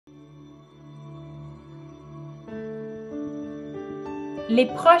Les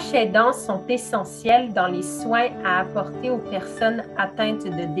proches aidants sont essentiels dans les soins à apporter aux personnes atteintes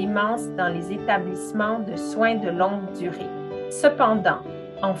de démence dans les établissements de soins de longue durée. Cependant,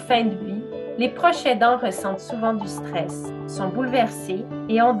 en fin de vie, les proches aidants ressentent souvent du stress, sont bouleversés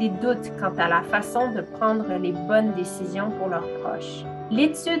et ont des doutes quant à la façon de prendre les bonnes décisions pour leurs proches.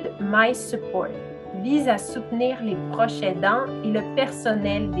 L'étude MySupport vise à soutenir les proches aidants et le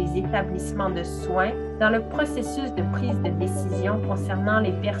personnel des établissements de soins dans le processus de prise de décision concernant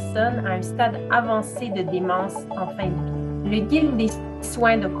les personnes à un stade avancé de démence en fin de vie. Le guide des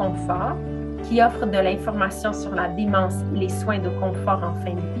soins de confort, qui offre de l'information sur la démence et les soins de confort en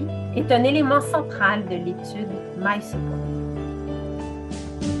fin de vie, est un élément central de l'étude MySupport.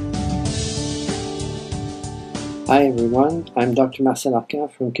 Hi everyone, I'm Dr Marcel Arcand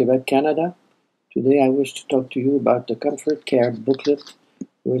from Quebec, Canada. Today I wish to talk to you about the Comfort Care booklet,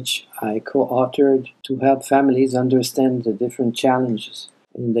 which I co-authored to help families understand the different challenges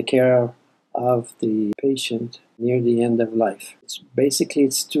in the care of the patient near the end of life.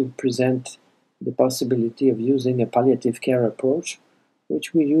 It's to present the possibility of using a palliative care approach,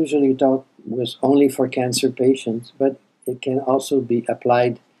 which we usually thought was only for cancer patients, but it can also be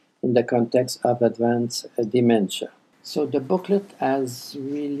applied in the context of advanced dementia. So the booklet has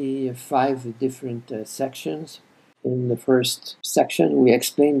really 5 different sections. In the first section, we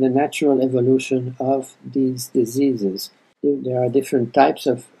explain the natural evolution of these diseases. There are different types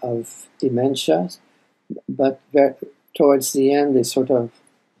of dementias, but towards the end, they sort of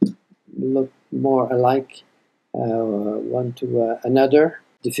look more alike one to another.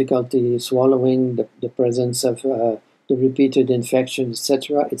 Difficulty swallowing, the presence of the repeated infection,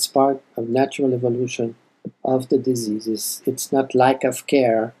 etc. It's part of natural evolution of the diseases. It's not lack of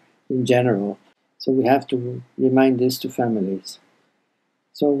care in general. So we have to remind this to families.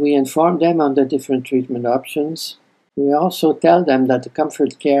 So we inform them on the different treatment options. We also tell them that the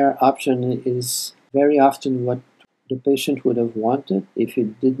comfort care option is very often what the patient would have wanted if he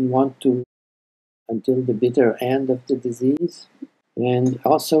didn't want to until the bitter end of the disease. And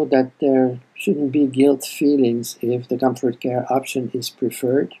also that there shouldn't be guilt feelings if the comfort care option is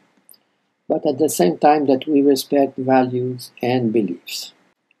preferred, but at the same time that we respect values and beliefs.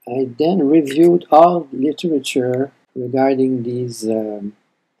 I then reviewed all literature regarding these the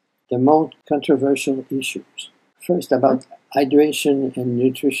most controversial issues. First, about hydration and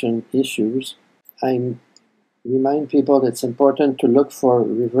nutrition issues, I remind people that it's important to look for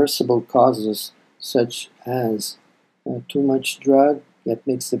reversible causes such as too much drug that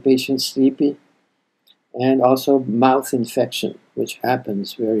makes the patient sleepy, and also mouth infection, which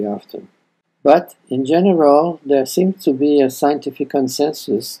happens very often. But in general, there seems to be a scientific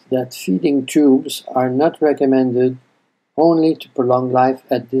consensus that feeding tubes are not recommended only to prolong life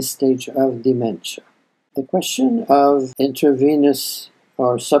at this stage of dementia. The question of intravenous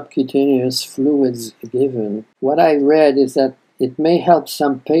or subcutaneous fluids given, what I read is that it may help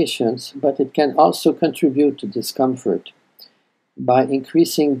some patients, but it can also contribute to discomfort by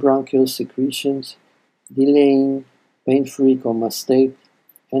increasing bronchial secretions, delaying pain-free coma state,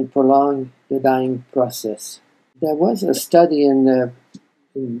 and prolong the dying process. There was a study in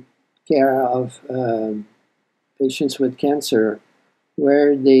care of patients with cancer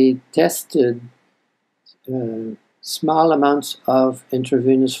where they tested small amounts of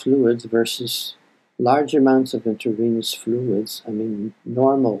intravenous fluids versus large amounts of intravenous fluids. I mean,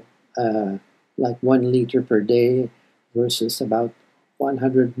 normal, like 1 liter per day versus about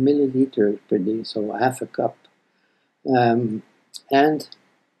 100 milliliters per day, so half a cup. And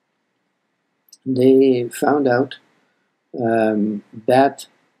they found out that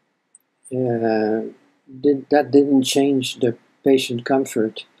that didn't change the patient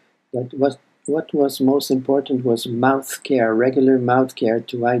comfort. That what was most important was mouth care, regular mouth care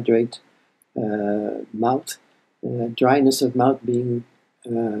to hydrate mouth, dryness of mouth being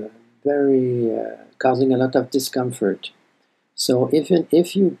very causing a lot of discomfort. So even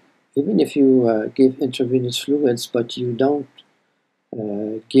if you give intravenous fluids, but you don't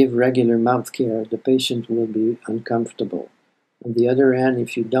give regular mouth care, the patient will be uncomfortable. On the other hand,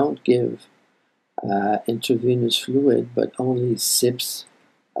 if you don't give intravenous fluid, but only sips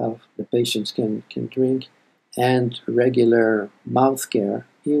of the patients can drink, and regular mouth care,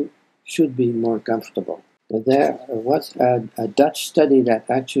 you should be more comfortable. But there was a Dutch study that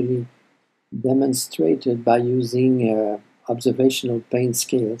actually demonstrated by using observational pain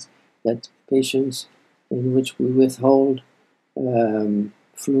scales that patients in which we withhold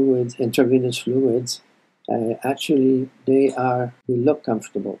fluids, intravenous fluids, actually they look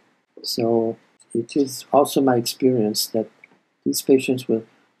comfortable. So it is also my experience that these patients will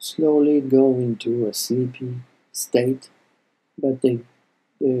slowly go into a sleepy state, but they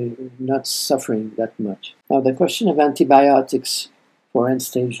not suffering that much. Now, the question of antibiotics for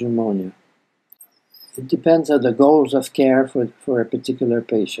end-stage pneumonia. It depends on the goals of care for a particular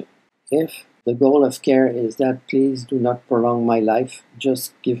patient. If the goal of care is that please do not prolong my life,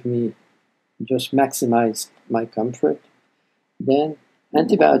 just maximize my comfort, then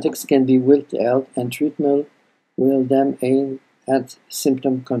antibiotics can be withheld and treatment will then aim at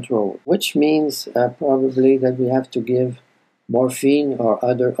symptom control, which means probably that we have to give morphine or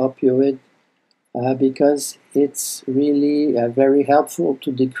other opioid because it's really very helpful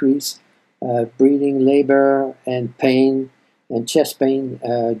to decrease breathing labor and pain and chest pain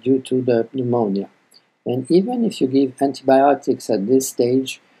due to the pneumonia. And even if you give antibiotics at this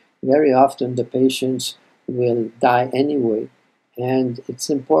stage, very often the patients will die anyway, and it's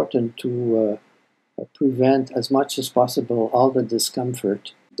important to prevent as much as possible all the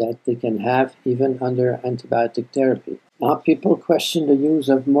discomfort that they can have even under antibiotic therapy. Now people question the use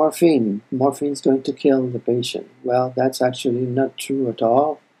of morphine. Morphine is going to kill the patient. Well, that's actually not true at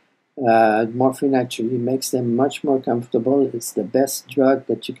all. Morphine actually makes them much more comfortable. It's the best drug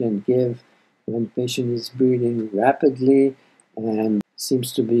that you can give when the patient is breathing rapidly and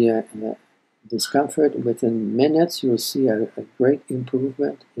seems to be a discomfort. Within minutes, you'll see a great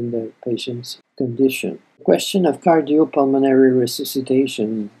improvement in the patient's condition. The question of cardiopulmonary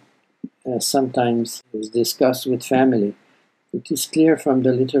resuscitation sometimes is discussed with family. It is clear from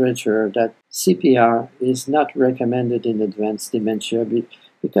the literature that CPR is not recommended in advanced dementia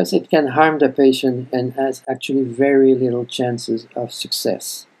because it can harm the patient and has actually very little chances of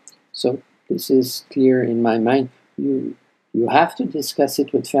success. So this is clear in my mind. You have to discuss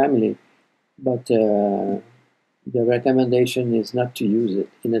it with family, but the recommendation is not to use it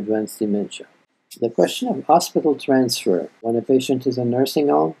in advanced dementia. The question of hospital transfer. When a patient is in nursing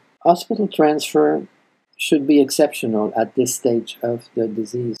home, hospital transfer should be exceptional at this stage of the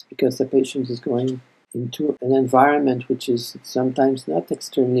disease because the patient is going into an environment which is sometimes not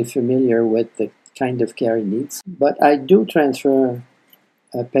extremely familiar with the kind of care he needs. But I do transfer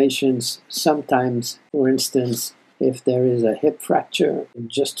patients sometimes, for instance, if there is a hip fracture,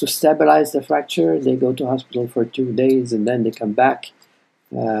 just to stabilize the fracture, they go to hospital for 2 days and then they come back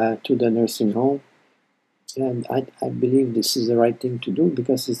to the nursing home. And I believe this is the right thing to do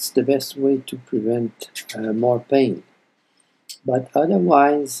because it's the best way to prevent more pain. But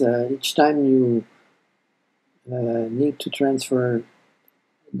otherwise, each time you need to transfer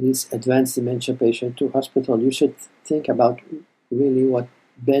this advanced dementia patient to hospital, you should think about really what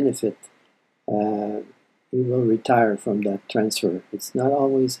benefit he will retire from that transfer. It's not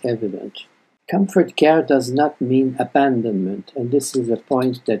always evident. Comfort care does not mean abandonment, and this is a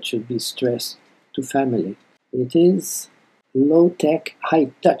point that should be stressed to family. It is low-tech,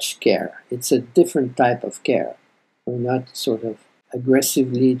 high-touch care. It's a different type of care. We're not sort of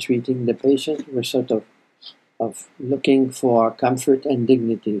aggressively treating the patient. We're sort of looking for comfort and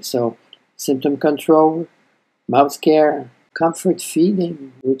dignity. So symptom control, mouth care, comfort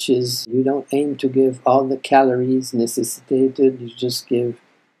feeding, which is you don't aim to give all the calories necessitated. You just give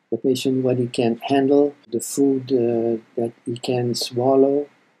the patient what he can handle, the food that he can swallow,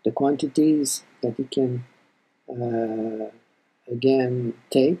 the quantities that he can again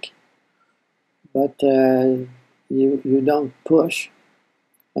take, but you don't push.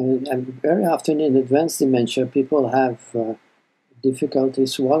 And very often in advanced dementia, people have difficulty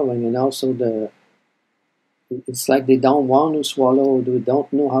swallowing, and also it's like they don't want to swallow, they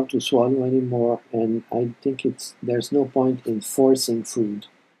don't know how to swallow anymore, and I think there's no point in forcing food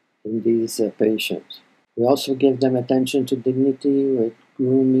in these patients. We also give them attention to dignity with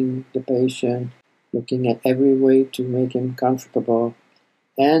grooming the patient, looking at every way to make him comfortable.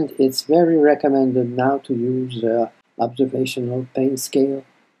 And it's very recommended now to use observational pain scale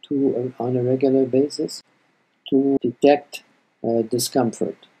on a regular basis to detect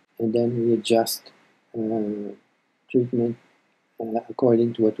discomfort, and then we adjust treatment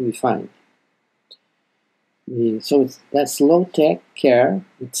according to what we find. So that's low-tech care.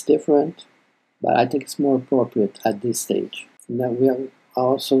 It's different, but I think it's more appropriate at this stage. Now we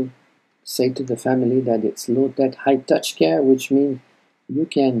also say to the family that it's low-tech, high-touch care, which means you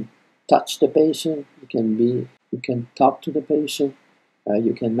can touch the patient, you can talk to the patient,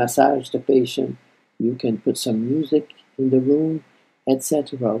 you can massage the patient, you can put some music in the room,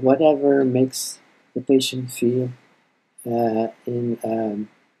 etc. Whatever makes the patient feel in a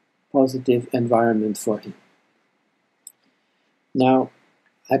positive environment for him. Now,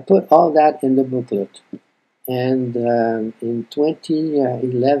 I put all that in the booklet, and in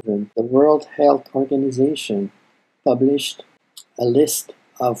 2011, the World Health Organization published a list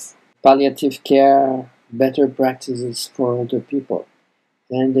of palliative care better practices for older people.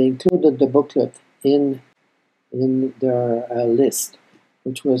 and they included the booklet in their list,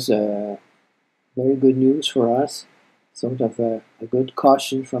 which was very good news for us, sort of a good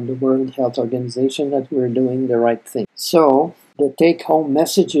caution from the World Health Organization that we're doing the right thing. So the take-home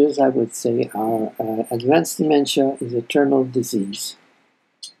messages, I would say, are advanced dementia is a terminal disease,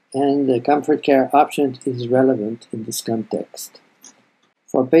 and the comfort care option is relevant in this context.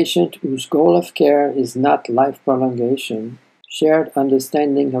 For patients whose goal of care is not life prolongation, shared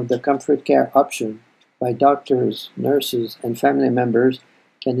understanding of the comfort care option by doctors, nurses, and family members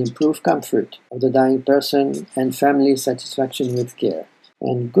can improve comfort of the dying person and family satisfaction with care.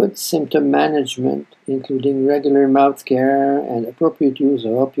 And good symptom management, including regular mouth care and appropriate use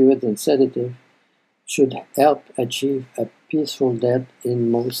of opioids and sedatives, should help achieve a peaceful death in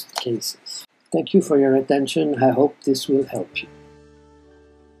most cases. Thank you for your attention. I hope this will help you.